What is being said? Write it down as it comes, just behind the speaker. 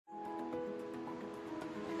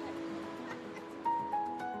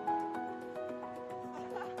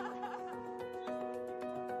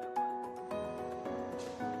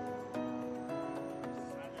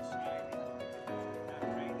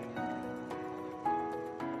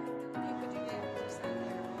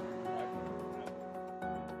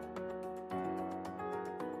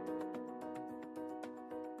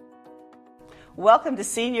Welcome to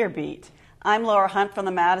Senior Beat. I'm Laura Hunt from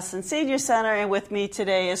the Madison Senior Center, and with me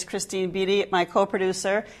today is Christine Beatty, my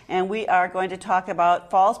co-producer, and we are going to talk about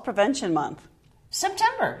Falls Prevention Month.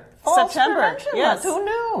 September. Falls Prevention yes. Month. Who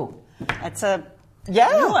knew? It's a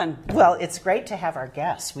new one. Well, it's great to have our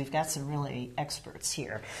guests. We've got some really experts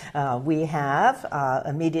here. We have,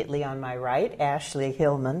 immediately on my right, Ashley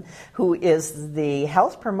Hillman, who is the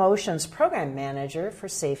Health Promotions Program Manager for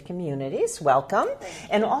Safe Communities. Welcome.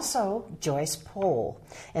 And also Joyce Pohl.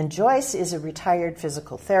 And Joyce is a retired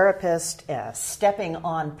physical therapist, Stepping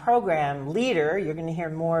On program leader. You're going to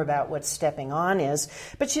hear more about what Stepping On is.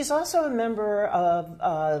 But she's also a member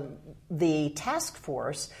of the task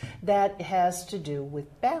force that has to do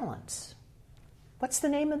with balance. What's the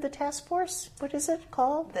name of the task force? What is it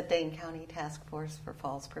called? The Dane County Task Force for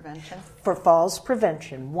Falls Prevention. For Falls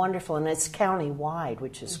Prevention. Wonderful. And it's county-wide,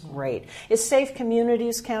 which is great. Is Safe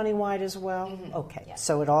Communities county-wide as well? Okay. Yeah.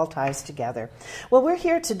 So it all ties together. Well, we're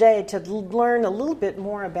here today to learn a little bit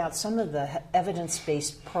more about some of the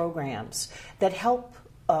evidence-based programs that help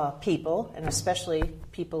people, and especially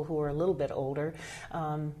people who are a little bit older,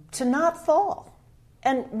 to not fall.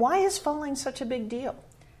 And why is falling such a big deal?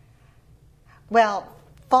 Well,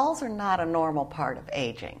 falls are not a normal part of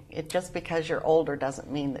aging. Just because you're older doesn't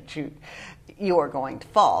mean that you are going to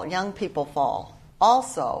fall. Young people fall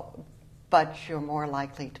also, but you're more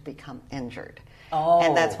likely to become injured. Oh,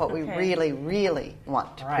 and that's what we really, really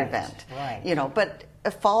want to prevent. Right. You know, but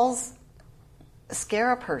falls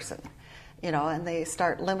scare a person, you know, and they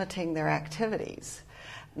start limiting their activities.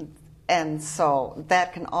 And so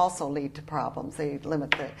that can also lead to problems. They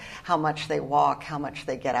limit how much they walk, how much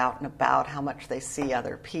they get out and about, how much they see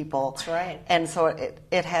other people. That's right. And so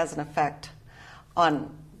it has an effect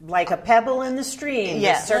on... Like a pebble in the stream.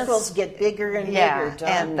 Yes. The circles get bigger and bigger, don't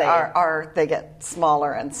and they? They get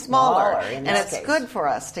smaller and smaller. In and this it's case. good for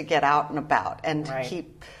us to get out and about and to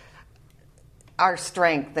keep our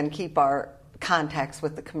strength and keep our contacts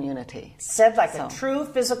with the community. Said like a true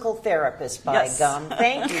physical therapist, by gum.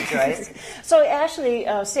 Thank you, Joyce. So Ashley,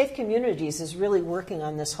 Safe Communities is really working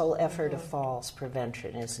on this whole effort of falls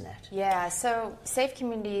prevention, isn't it? Yeah, so Safe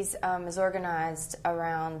Communities is organized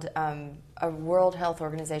around a World Health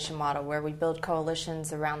Organization model where we build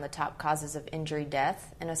coalitions around the top causes of injury,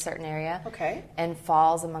 death in a certain area. Okay. And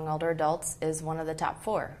falls among older adults is one of the top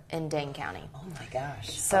 4 in Dane County. Oh my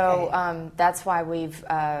gosh. So that's why we've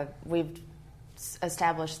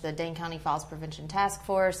established the Dane County Falls Prevention Task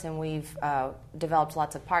Force, and we've developed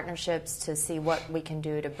lots of partnerships to see what we can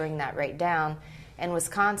do to bring that rate down. And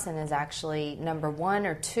Wisconsin is actually number 1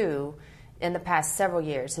 or 2 in the past several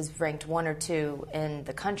years, has ranked 1 or 2 in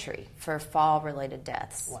the country for fall-related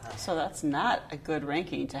deaths. Wow. So that's not a good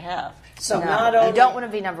ranking to have. So no, not only... You don't want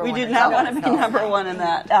to be number 1. We do not want to be number 1 in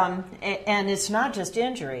that. And it's not just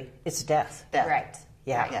injury, it's death. Right.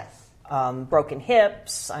 Yeah. Yes. Broken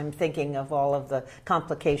hips. I'm thinking of all of the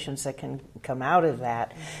complications that can come out of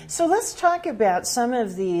that. So let's talk about some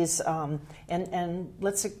of these, and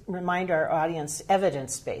let's remind our audience,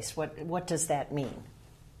 evidence-based. What does that mean?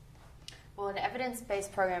 Well, an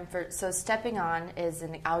evidence-based program so Stepping On is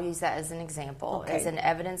I'll use that as an example. Okay. It's an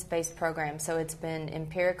evidence-based program, so it's been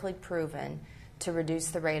empirically proven to reduce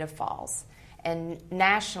the rate of falls. And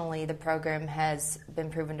nationally, the program has been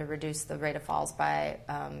proven to reduce the rate of falls by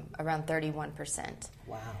around 31%.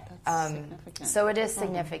 Wow. That's significant. So it is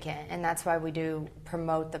significant, and that's why we do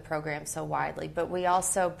promote the program so widely. But we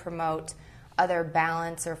also promote other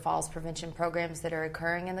balance or falls prevention programs that are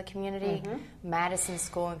occurring in the community. Madison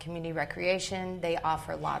School and Community Recreation, they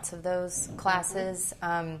offer lots of those classes.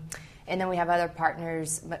 And then we have other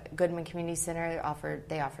partners. Goodman Community Center,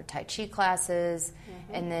 they offer Tai Chi classes,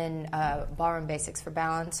 and then Ballroom Basics for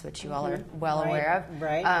Balance, which you all are well aware of.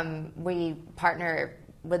 Right. We partner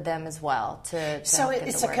with them as well to so help get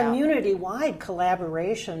it's the a word out. community-wide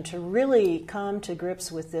collaboration to really come to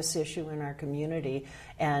grips with this issue in our community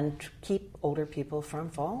and keep older people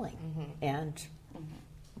from falling and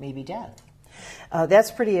maybe death.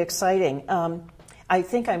 That's pretty exciting. I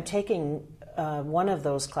think I'm taking one of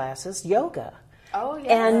those classes, yoga. Oh,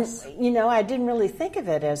 yes. And, you know, I didn't really think of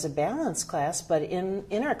it as a balance class, but in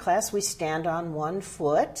our class we stand on one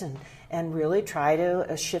foot and really try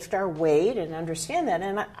to shift our weight and understand that.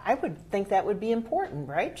 And I would think that would be important,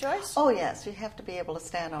 right, Joyce? Oh, yes. You have to be able to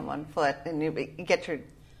stand on one foot and you get your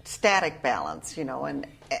static balance, you know,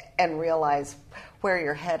 and realize where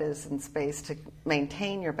your head is in space to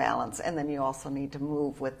maintain your balance. And then you also need to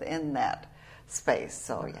move within that space.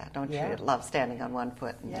 So, don't you love standing on one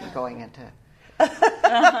foot and then going into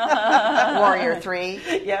Warrior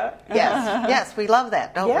 3. Yeah. Yes, we love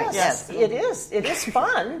that, don't we? Yes, it is. It is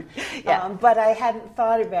fun. Yeah. But I hadn't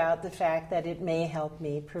thought about the fact that it may help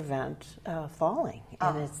me prevent falling.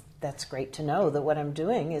 And that's great to know that what I'm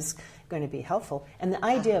doing is going to be helpful. And the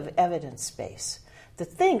idea of evidence base. To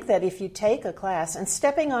think that if you take a class, and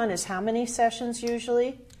stepping on is how many sessions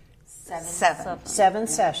usually? 7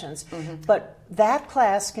 sessions. Mm-hmm. But that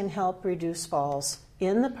class can help reduce falls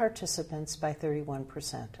in the participants by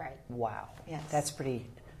 31%. Right. Wow. Yes. That's pretty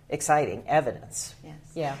exciting evidence. Yes.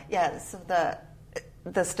 Yeah. Yeah, so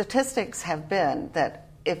the statistics have been that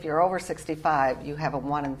if you're over 65, you have a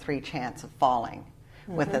 1 in 3 chance of falling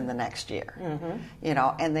within the next year. You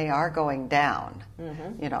know, and they are going down,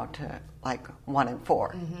 you know, to like 1 in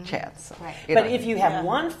 4 chance. Right. But if you have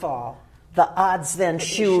one fall, the odds then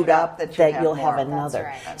shoot up that you'll have more.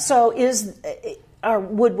 another. That's right. So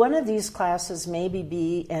would one of these classes maybe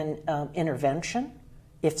be an intervention?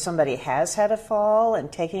 If somebody has had a fall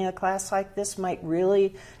and taking a class like this might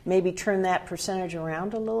really maybe turn that percentage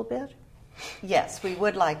around a little bit? Yes, we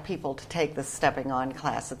would like people to take the stepping on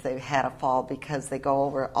class if they've had a fall, because they go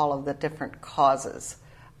over all of the different causes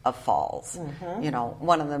of falls. You know,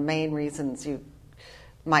 one of the main reasons you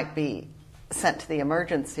might be sent to the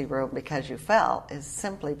emergency room because you fell is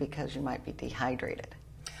simply because you might be dehydrated.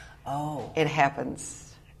 Oh. It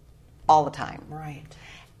happens all the time. Right.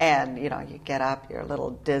 And, you know, you get up, you're a little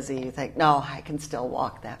dizzy, you think, no, I can still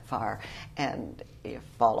walk that far. And you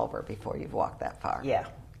fall over before you've walked that far. Yeah.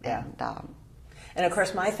 And of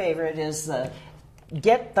course, my favorite is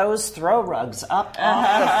get those throw rugs up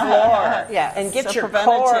off the floor. Yes. And get So your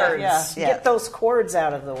preventative, cords. yeah. Get those cords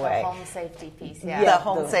out of the way. The home safety piece, the yeah.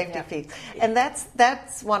 home safety piece. And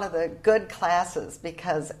that's one of the good classes,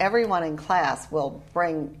 because everyone in class will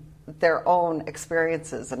bring their own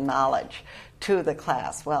experiences and knowledge to the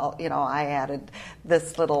class. Well, you know, I added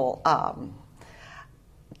this little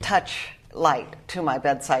touch light to my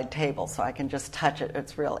bedside table so I can just touch it.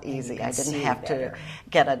 It's real easy. I didn't have to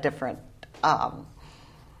get a different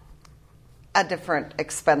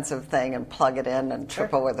expensive thing and plug it in and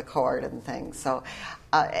trip over the cord and things. So,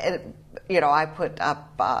 you know, I put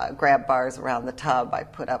up grab bars around the tub. I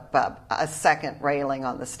put up a second railing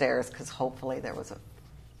on the stairs because hopefully there was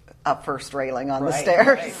a first railing on the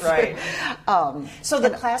stairs. Right. So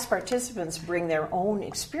the class participants bring their own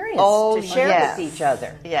experience to share yes. with each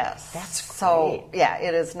other. Yes. That's great. So, yeah,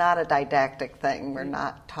 it is not a didactic thing. We're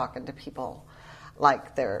not talking to people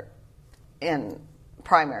like they're in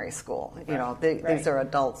primary school. You know, these are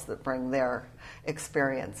adults that bring their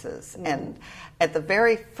experiences. And at the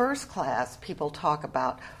very first class, people talk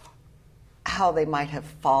about how they might have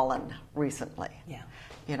fallen recently. Yeah.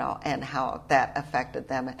 You know, and how that affected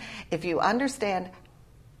them. If you understand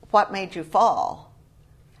what made you fall,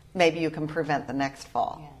 maybe you can prevent the next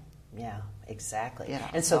fall. Yeah, exactly. Yeah,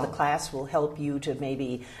 and so the class will help you to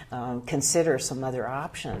maybe consider some other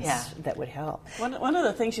options that would help. One of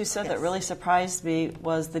the things you said that really surprised me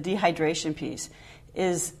was the dehydration piece.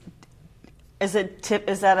 Is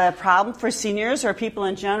that a problem for seniors or people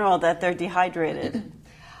in general that they're dehydrated?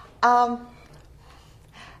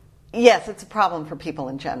 Yes, it's a problem for people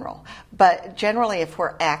in general. But generally, if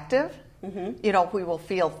we're active, you know, we will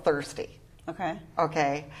feel thirsty. Okay.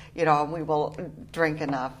 Okay? You know, we will drink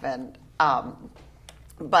enough. And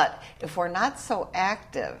but if we're not so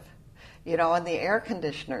active, you know, and the air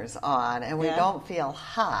conditioner's on and we don't feel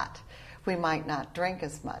hot, we might not drink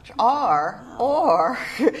as much. Or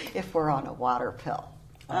if we're on a water pill.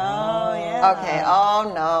 Oh, yeah. Okay,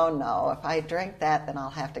 no. If I drink that, then I'll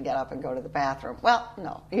have to get up and go to the bathroom. Well,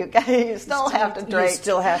 no. You still have to drink. You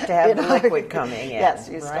still have to have the liquid coming in. Yes,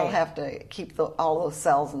 you still have to keep all those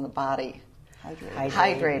cells in the body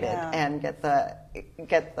hydrated and get the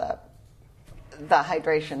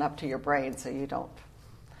hydration up to your brain so you don't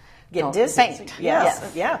dizzy. Faint.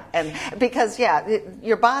 Yes. Yeah. And because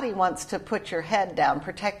your body wants to put your head down,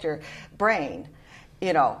 protect your brain,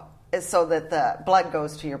 you know, so that the blood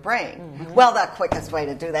goes to your brain. Well, the quickest way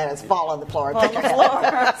to do that is fall on the floor and pick your head.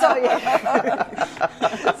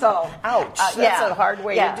 So ouch. That's a hard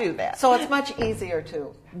way to do that. So it's much easier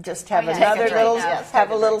to just have take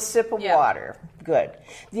a little sip of water. Good.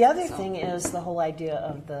 The other thing is the whole idea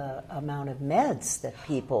of the amount of meds that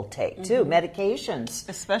people take too, medications.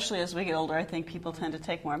 Especially as we get older, I think people tend to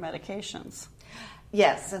take more medications.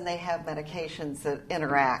 Yes, and they have medications that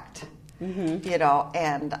interact. You know,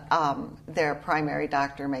 and their primary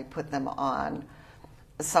doctor may put them on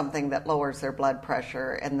something that lowers their blood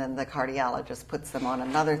pressure, and then the cardiologist puts them on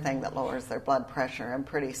another thing that lowers their blood pressure, and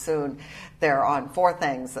pretty soon they're on 4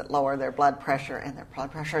 things that lower their blood pressure, and their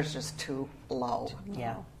blood pressure is just too low.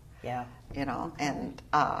 Yeah. Yeah. You know, and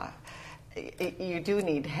you do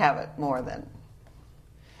need to have it more than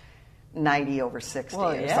 90 over 60 Well,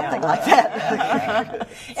 or yeah. something like that.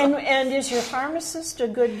 And is your pharmacist a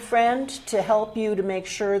good friend to help you to make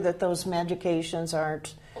sure that those medications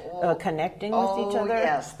aren't connecting with each other?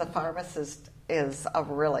 Yes, the pharmacist is a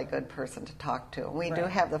really good person to talk to. And we do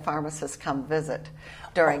have the pharmacist come visit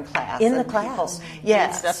during class. In the and class?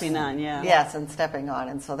 Yes. And stepping on, yeah. Yes, and stepping on.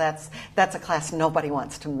 And so that's a class nobody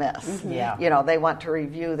wants to miss. Yeah. You know, they want to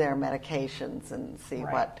review their medications and see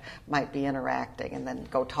Right. what might be interacting and then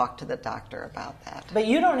go talk to the doctor about that. But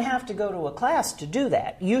you don't have to go to a class to do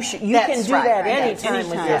that. You can That's do right. that Yes. anytime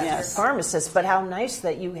with Anytime, your yes. pharmacist. But how nice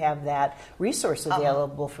that you have that resource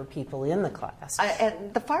available for people in the class.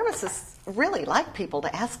 And the pharmacists really like people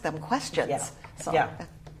to ask them questions. Yeah. So Yeah.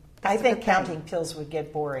 that's I a think good thing. counting pills would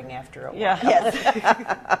get boring after a while. Yeah. Yes.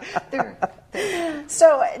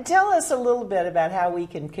 So tell us a little bit about how we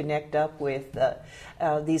can connect up with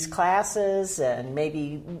these classes and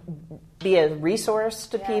maybe be a resource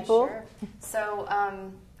to Yeah, people. sure. So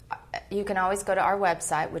you can always go to our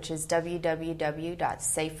website, which is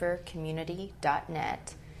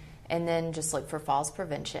www.safercommunity.net, and then just look for falls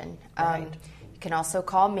prevention. Right. You can also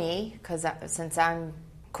call me, because since I'm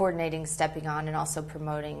coordinating Stepping On and also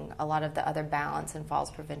promoting a lot of the other balance and falls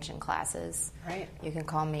prevention classes. Right. You can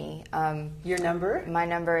call me. Your number? My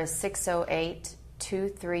number is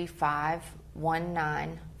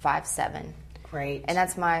 608-235-1957. Great. And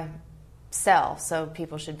that's my cell, so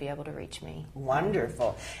people should be able to reach me.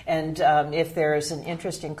 Wonderful. And if there's an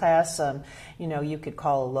interesting class, you could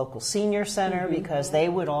call a local senior center because they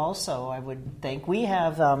would also, I would think, we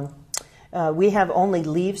have only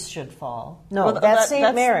Leaves Should Fall. No, Well, that's St.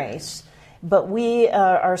 that's- Mary's. But we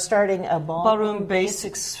are starting a ballroom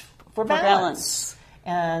Basics for balance.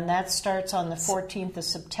 And that starts on the 14th of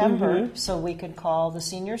September, so we could call the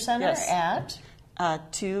senior center Yes. at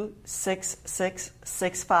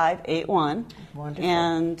 266-6581. Wonderful.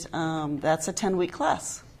 And that's a 10-week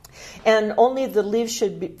class. And only the Leaves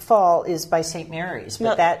Should Fall is by St. Mary's,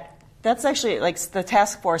 but No, that's actually like the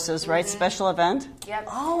task forces, right? Special event. Yep.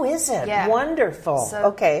 Oh, is it? Yeah. Wonderful. So-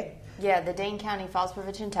 Okay. Yeah, the Dane County Falls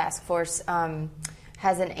Prevention Task Force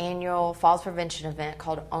has an annual falls prevention event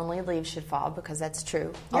called Only Leaves Should Fall, because that's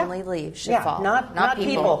true. Yeah. Only leaves should Yeah, fall. not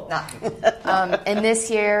people. And this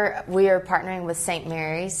year we are partnering with St.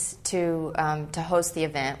 Mary's to host the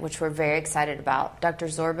event, which we're very excited about. Dr.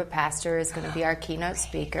 Zorba Pastor is going to be our keynote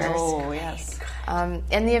speaker. Oh, yes. And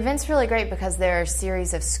the event's really great because there are a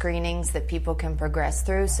series of screenings that people can progress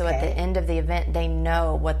through. So at Okay. the end of the event, they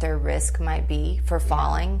know what their risk might be for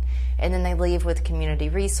falling. And then they leave with community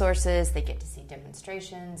resources. They get to see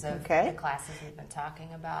demonstrations of Okay. the classes we've been talking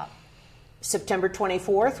about. September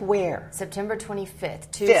 24th, where? September 25th,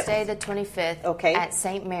 Tuesday the 25th, Okay. at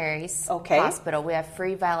St. Mary's Okay. Hospital. We have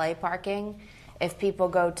free valet parking. If people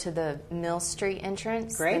go to the Mill Street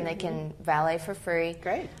entrance, Great. then they can valet for free.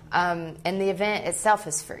 Great. And the event itself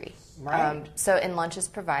is free. Right. And lunch is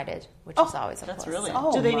provided, which is always a That's plus. really.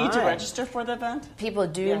 Oh, Do they need to my. register for the event? People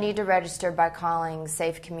do Yeah. need to register by calling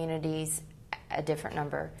Safe Communities, a different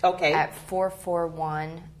number. Okay. At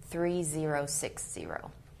 441-3060.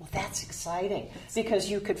 Well, that's exciting because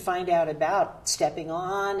you could find out about Stepping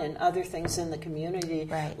On and other things in the community,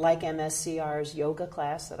 Right. like MSCR's yoga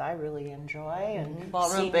class that I really enjoy, and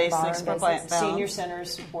Ballroom basics for balance. Senior Center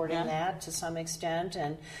is supporting that to some extent,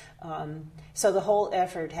 and so the whole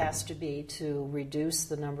effort has to be to reduce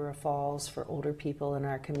the number of falls for older people in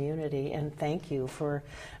our community. And thank you for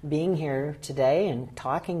being here today and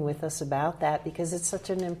talking with us about that because it's such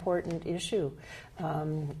an important issue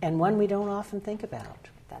and one we don't often think about.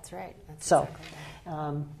 That's right. That's So, exactly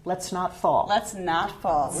right. let's not fall. Let's not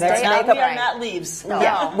fall. Let's we make are up- not leaves. No.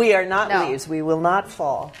 Yeah, we are not No. leaves. We will not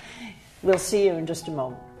fall. We'll see you in just a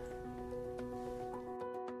moment.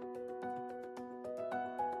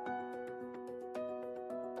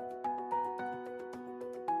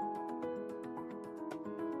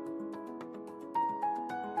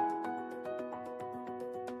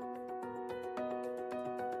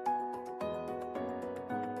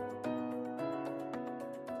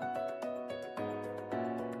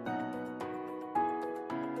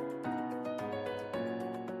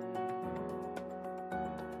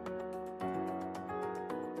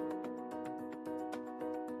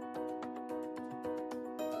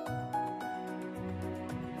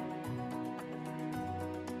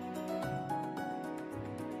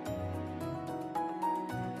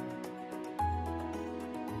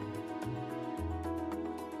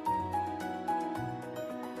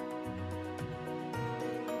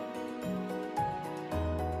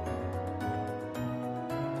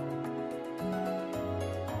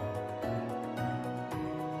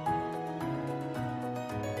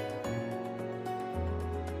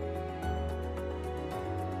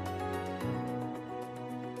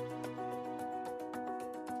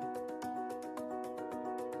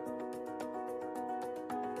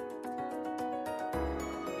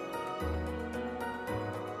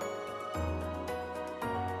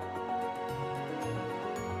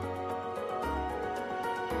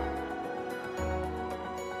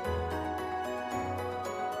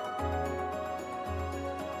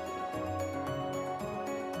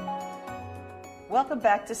 Welcome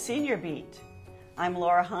back to Senior Beat. I'm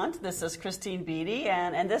Laura Hunt. This is Christine Beatty,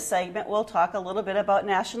 and in this segment, we'll talk a little bit about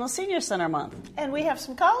National Senior Center Month. And we have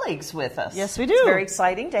some colleagues with us. Yes, we do. It's very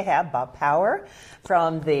exciting to have Bob Power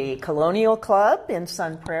from the Colonial Club in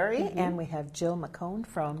Sun Prairie, and we have Jill McCone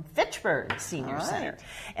from Fitchburg Senior Center.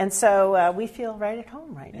 And so we feel right at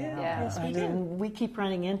home right now. Yeah. Yes, we do. We keep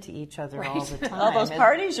running into each other all the time. All those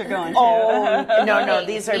parties you're going to. Oh, no,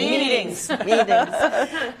 these are meetings.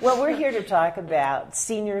 Well, we're here to talk about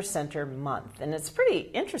Senior Center Month, and it's pretty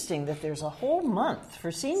interesting that there's a whole month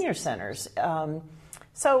for senior centers.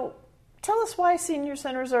 So tell us why senior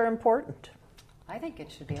centers are important. I think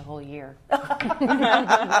it should be a whole year.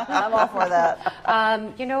 I'm all for that.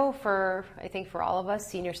 I think for all of us,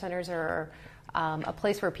 senior centers are a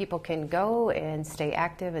place where people can go and stay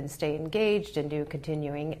active and stay engaged and do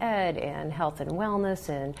continuing ed and health and wellness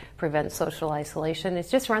and prevent social isolation. It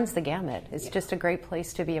just runs the gamut. It's just a great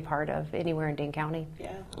place to be a part of anywhere in Dane County.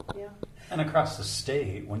 Yeah. And across the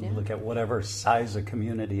state, when you look at whatever size of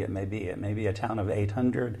community it may be a town of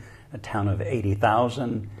 800, a town of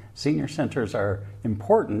 80,000, senior centers are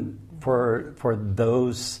important for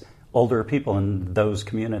those older people in those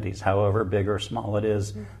communities, however big or small it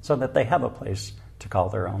is, so that they have a place to call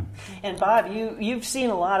their own. And Bob, you've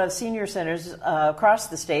seen a lot of senior centers across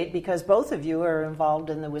the state because both of you are involved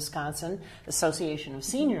in the Wisconsin Association of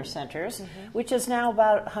Senior Centers, which is now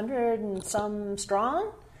about 100 and some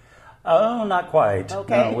strong. Oh, not quite.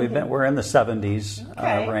 Okay. No, we're in the 70s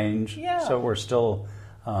range, Yeah. so we're still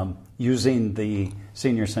using the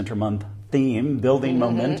Senior Center Month theme, building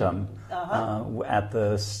momentum at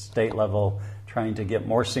the state level, trying to get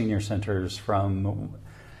more senior centers from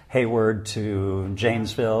Hayward to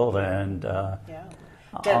Janesville and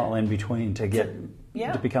all in between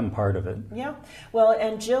to become part of it. Yeah. Well,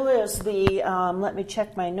 and Jill is the, let me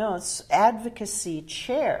check my notes, advocacy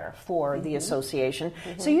chair for the association.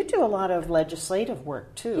 So you do a lot of legislative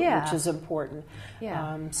work too, which is important.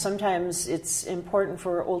 Yeah. Sometimes it's important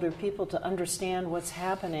for older people to understand what's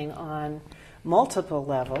happening on multiple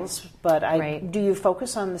levels, but do you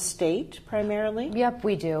focus on the state primarily? Yep,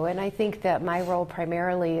 we do. And I think that my role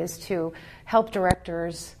primarily is to help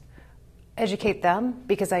directors educate them,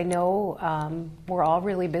 because I know we're all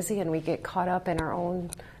really busy and we get caught up in our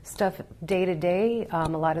own stuff day to day. A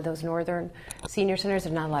lot of those northern senior centers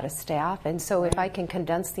have not a lot of staff, and so if I can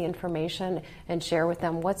condense the information and share with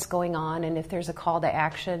them what's going on, and if there's a call to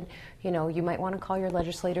action, you might want to call your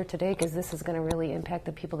legislator today because this is going to really impact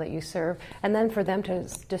the people that you serve, and then for them to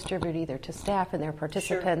distribute either to staff and their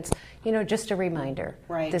participants, just a reminder,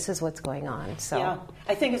 this is what's going on. So yeah,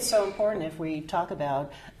 I think it's so important if we talk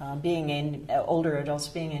about older adults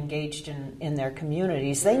being engaged in their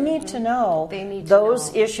communities. They need to know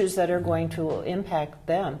those issues that are going to impact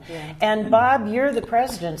them. Yeah. And Bob, you're the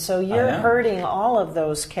president, so you're herding all of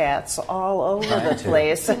those cats all over the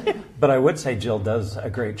place. But I would say Jill does a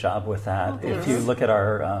great job with that. If you look at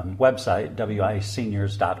our website,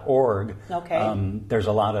 wiseniors.org, there's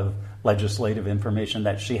a lot of legislative information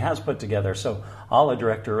that she has put together. So all a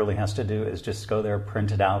director really has to do is just go there,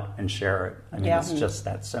 print it out, and share it. I mean, it's just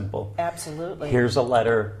that simple. Absolutely. Here's a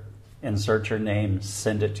letter. Insert your name,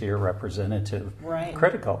 send it to your representative. Right.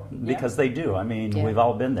 Critical, because they do. I mean, we've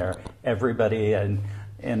all been there. Everybody in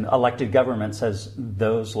elected government says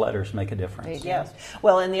those letters make a difference. Yes.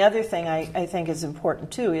 Well, and the other thing I think is important,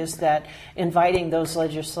 too, is that inviting those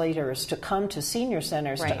legislators to come to senior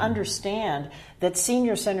centers to understand that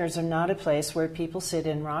senior centers are not a place where people sit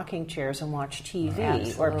in rocking chairs and watch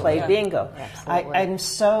TV or play bingo. I'm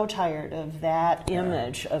so tired of that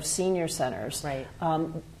image of senior centers. Right.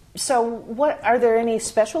 So are there any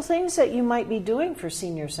special things that you might be doing for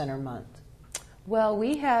Senior Center Month? Well,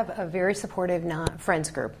 we have a very supportive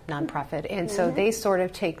friends group, nonprofit, and so they sort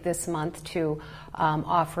of take this month to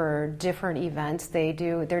offer different events. They're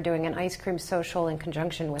doing an ice cream social in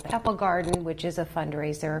conjunction with Apple Garden, which is a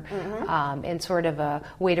fundraiser, and sort of a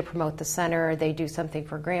way to promote the center. They do something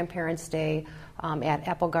for Grandparents' Day at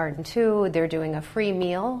Apple Garden too. They're doing a free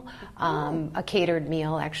meal, a catered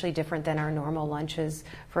meal, actually different than our normal lunches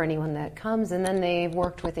for anyone that comes. And then they've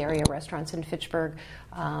worked with area restaurants in Fitchburg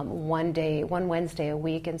one Wednesday a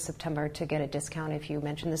week in September to get a discount if you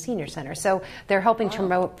mention the senior center. So they're helping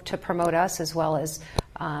to promote us as well as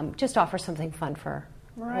just offer something fun for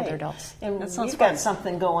older adults. And That sounds we've got fun.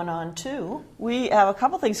 something going on too. We have a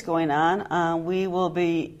couple things going on. We will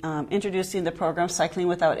be introducing the program Cycling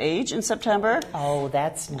Without Age in September. Oh,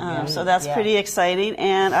 that's neat. So that's Yeah. pretty exciting.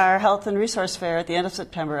 And our Health and Resource Fair at the end of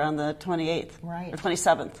September on the 28th Right. or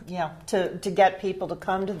 27th. Yeah, to get people to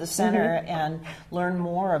come to the center and learn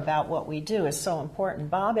more about what we do is so important.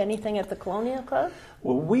 Bob, anything at the Colonial Club?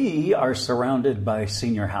 Well, we are surrounded by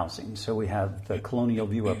senior housing. So we have the Colonial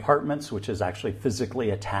View Apartments, which is actually physically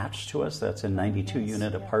attached to us. That's a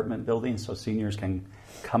 92-unit apartment building, so seniors can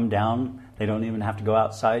come down. They don't even have to go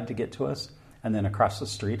outside to get to us. And then across the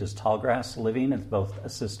street is Tallgrass Living. It's both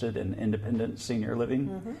assisted and independent senior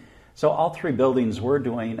living. So all three buildings, we're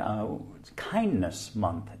doing Kindness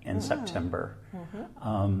Month in September.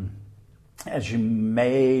 As you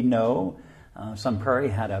may know, Sun Prairie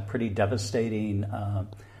had a pretty devastating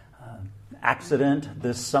accident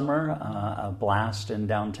this summer, a blast in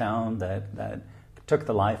downtown that took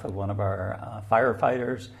the life of one of our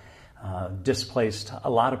firefighters, displaced a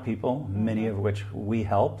lot of people, many of which we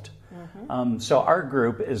helped. So our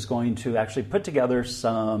group is going to actually put together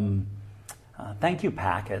some thank you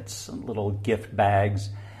packets, little gift bags.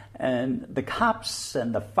 And the cops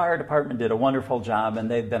and the fire department did a wonderful job,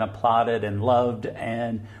 and they've been applauded and loved.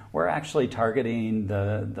 And we're actually targeting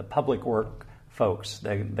the public work folks,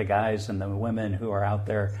 the guys and the women who are out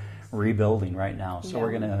there rebuilding right now. So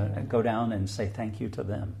we're going to go down and say thank you to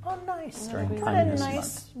them. Oh, nice. During What a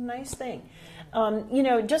Kindness nice thing.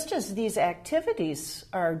 Just as these activities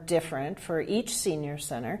are different for each senior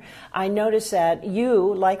center, I notice that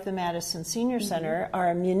you, like the Madison Senior Center,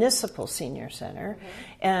 are a municipal senior center.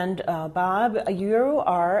 And Bob, you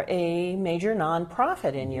are a major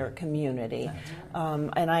nonprofit in your community.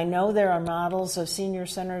 And I know there are models of senior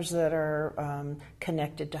centers that are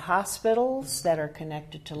connected to hospitals, that are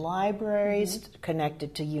connected to libraries,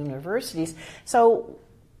 connected to universities. So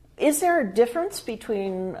is there a difference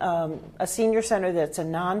between a senior center that's a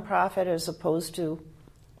nonprofit as opposed to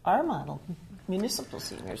our model, municipal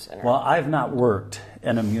senior center? Well, I've not worked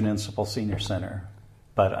in a municipal senior center,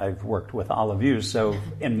 but I've worked with all of you. So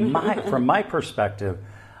from my perspective,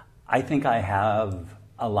 I think I have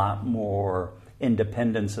a lot more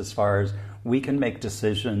independence as far as we can make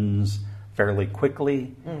decisions fairly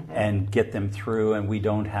quickly and get them through, and we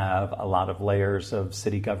don't have a lot of layers of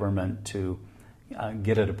city government to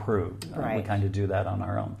get it approved. Right. We kind of do that on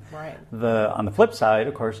our own. Right. On the flip side,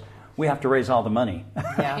 of course, we have to raise all the money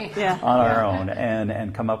Yeah. on our own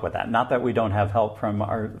and come up with that. Not that we don't have help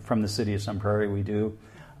from the city of Sun Prairie, we do,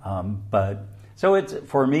 but so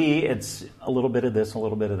for me, it's a little bit of this, a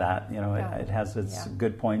little bit of that. It has its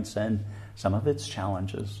good points and some of its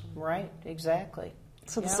challenges. Right, exactly.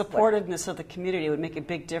 So the supportiveness of the community would make a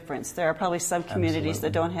big difference. There are probably some communities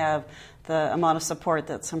that don't have the amount of support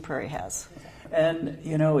that Sun Prairie has. And,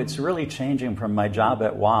 it's really changing from my job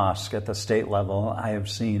at WASC at the state level. I have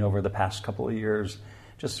seen over the past couple of years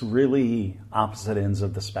just really opposite ends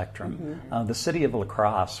of the spectrum. The city of La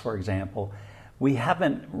Crosse, for example, we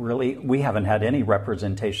haven't had any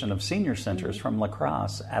representation of senior centers from La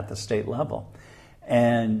Crosse at the state level.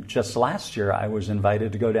 And just last year, I was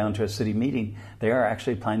invited to go down to a city meeting. They are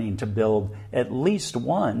actually planning to build at least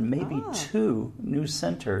one, maybe two new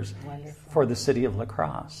centers for the city of La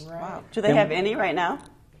Crosse. Right. Wow. Do they have any right now?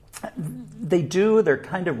 They do. They're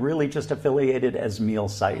kind of really just affiliated as meal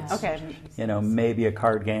sites. Okay. Maybe a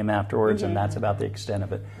card game afterwards, and that's about the extent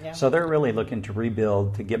of it. Yeah. So they're really looking to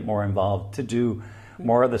rebuild, to get more involved, to do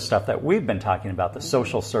more of the stuff that we've been talking about, the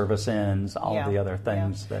social service ends, all the other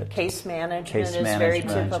things that Case management is very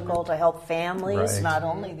typical to help families, Right. not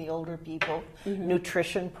only the older people.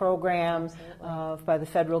 Nutrition program by the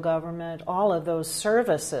federal government, all of those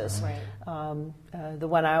services. The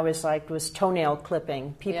one I always liked was toenail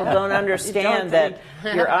clipping. People don't understand that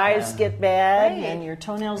your eyes get bad and your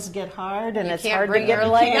toenails get hard, and it's can't hard to bring get your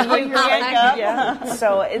leg up. your leg up.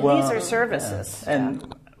 So these are services. Yeah.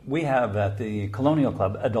 And we have at the Colonial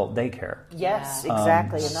Club adult daycare. Yes,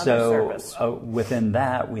 exactly. Another service. Within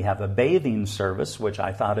that, we have a bathing service, which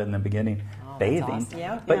I thought in the beginning, bathing. awesome.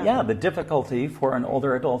 Yeah. But the difficulty for an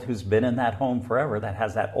older adult who's been in that home forever, that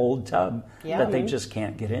has that old tub that they just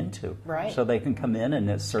can't get into. Right. So they can come in, and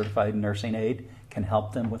a certified nursing aide can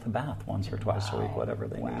help them with a bath once or twice a week, whatever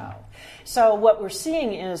they need. So what we're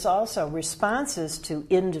seeing is also responses to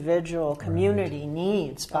individual community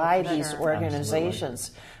needs by these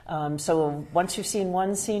organizations. So once you've seen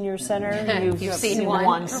one senior center, you've seen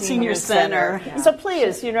one senior center. So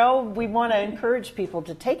please, we want to encourage people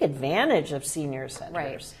to take advantage of senior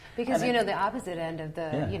centers. Because, the opposite end of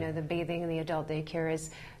the, the bathing and the adult daycare is,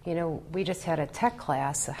 we just had a tech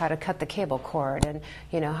class, how to cut the cable cord, and,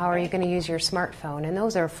 how are you going to use your smartphone? And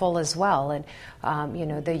those are full as well. And,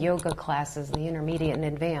 the yoga classes, the intermediate and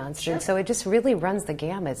advanced. Sure. And so it just really runs the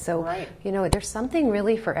gamut. So, there's something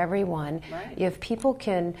really for everyone. Right. If people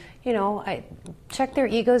can, check their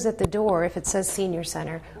egos at the door if it says senior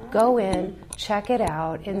center, go in, check it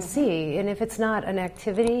out, and see. And if it's not an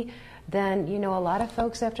activity, then, a lot of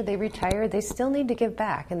folks after they retire, they still need to give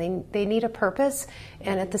back, and they need a purpose.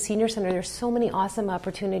 And at the senior center, there's so many awesome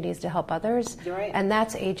opportunities to help others, and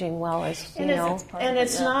that's aging well, as you know. And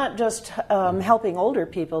it's not just helping older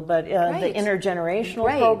people, but the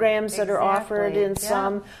intergenerational programs that are offered, and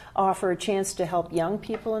some offer a chance to help young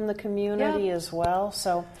people in the community as well.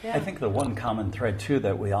 So I think the one common thread too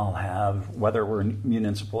that we all have, whether we're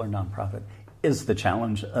municipal or nonprofit, is the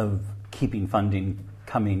challenge of keeping funding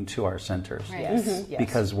coming to our centers. Right. Yes.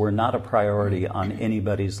 Because we're not a priority on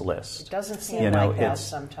anybody's list. It doesn't seem like that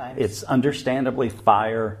sometimes. It's understandably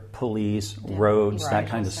fire, police, roads, that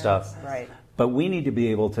kind of stuff. Right. But we need to be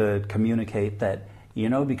able to communicate that,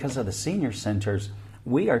 because of the senior centers,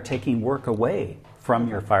 we are taking work away from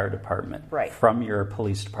your fire department, from your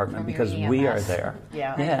police department, because we are there.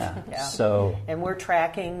 So, and we're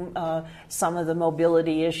tracking some of the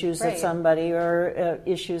mobility issues that somebody, or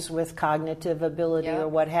issues with cognitive ability or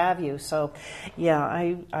what have you. So,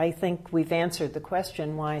 I think we've answered the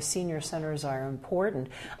question why senior centers are important.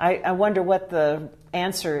 I wonder what the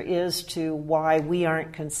answer is to why we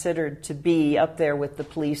aren't considered to be up there with the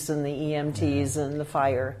police and the EMTs and the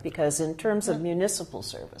fire, because in terms of municipal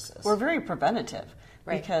services, we're very preventative.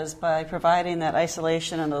 Because by providing that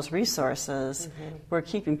isolation and those resources, we're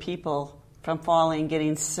keeping people from falling,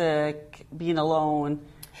 getting sick, being alone,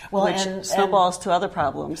 which snowballs to other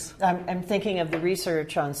problems. I'm thinking of the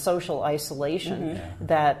research on social isolation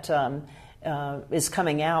that is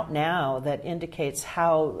coming out now that indicates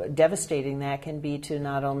how devastating that can be to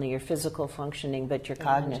not only your physical functioning but your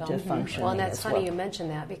cognitive functioning. Well, and that's funny you mention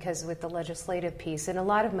that, because with the legislative piece, and a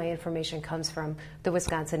lot of my information comes from the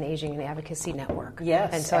Wisconsin Aging and Advocacy Network.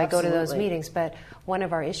 Yes, and so I go to those meetings. But one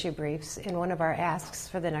of our issue briefs and one of our asks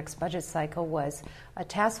for the next budget cycle was a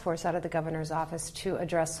task force out of the governor's office to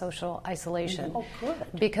address social isolation. Oh, good.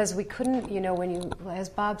 Because we couldn't, as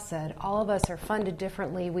Bob said, all of us are funded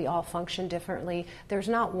differently. We all function differently. There's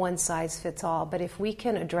not one size fits all. But if we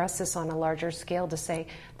can address this on a larger scale to say,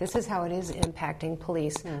 this is how it is impacting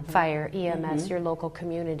police, fire, EMS, your local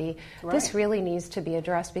community, this really needs to be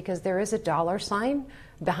addressed, because there is a dollar sign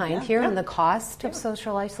behind here and the cost of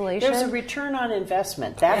social isolation. There's a return on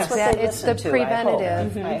investment. That's what they listen to. It's the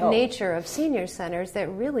preventative nature of senior centers that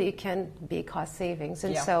really can be cost savings.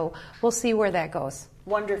 And so we'll see where that goes.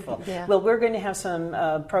 Wonderful. Well, we're going to have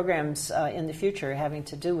some programs in the future having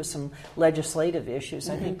to do with some legislative issues.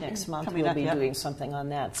 I think next month we'll be doing something on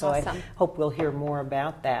that. So I hope we'll hear more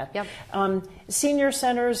about that. Senior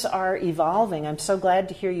centers are evolving. I'm so glad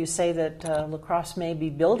to hear you say that La Crosse may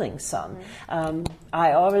be building some.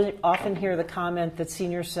 I often hear the comment that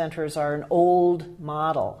senior centers are an old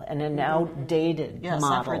model and an outdated model.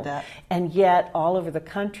 I've heard that. And yet, all over the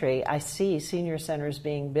country, I see senior centers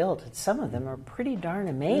being built. Some of them are pretty darn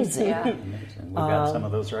amazing. We've got some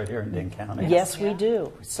of those right here in Dane County. Yes, we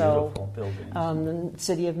do. So, beautiful buildings. the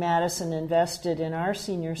City of Madison invested in our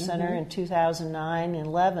senior center in 2009 and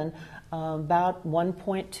 11. About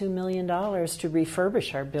 $1.2 million to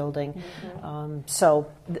refurbish our building.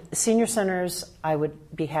 So senior centers, I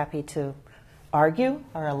would be happy to argue,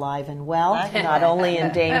 are alive and well, not only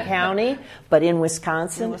in Dane County, but in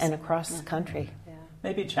Wisconsin and across the country.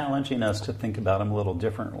 Maybe challenging us to think about them a little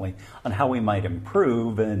differently on how we might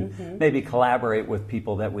improve and maybe collaborate with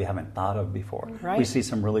people that we haven't thought of before. We see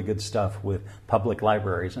some really good stuff with public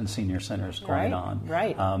libraries and senior centers going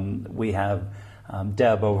on. We have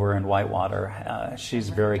Deb over in Whitewater. She's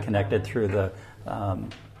very connected through the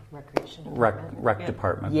rec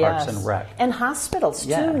department, Parks and Rec. And hospitals,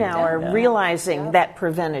 too, now are realizing that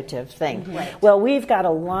preventative thing. Well, we've got a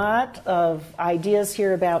lot of ideas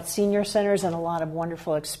here about senior centers and a lot of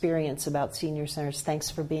wonderful experience about senior centers.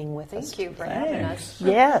 Thanks for being with us. Thank you for having us.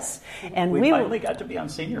 Yes. And we finally got to be on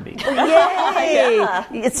Senior Beat. Yay!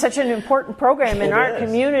 It's such an important program in our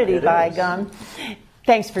community, by gum.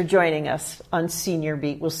 Thanks for joining us on Senior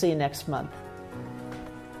Beat. We'll see you next month.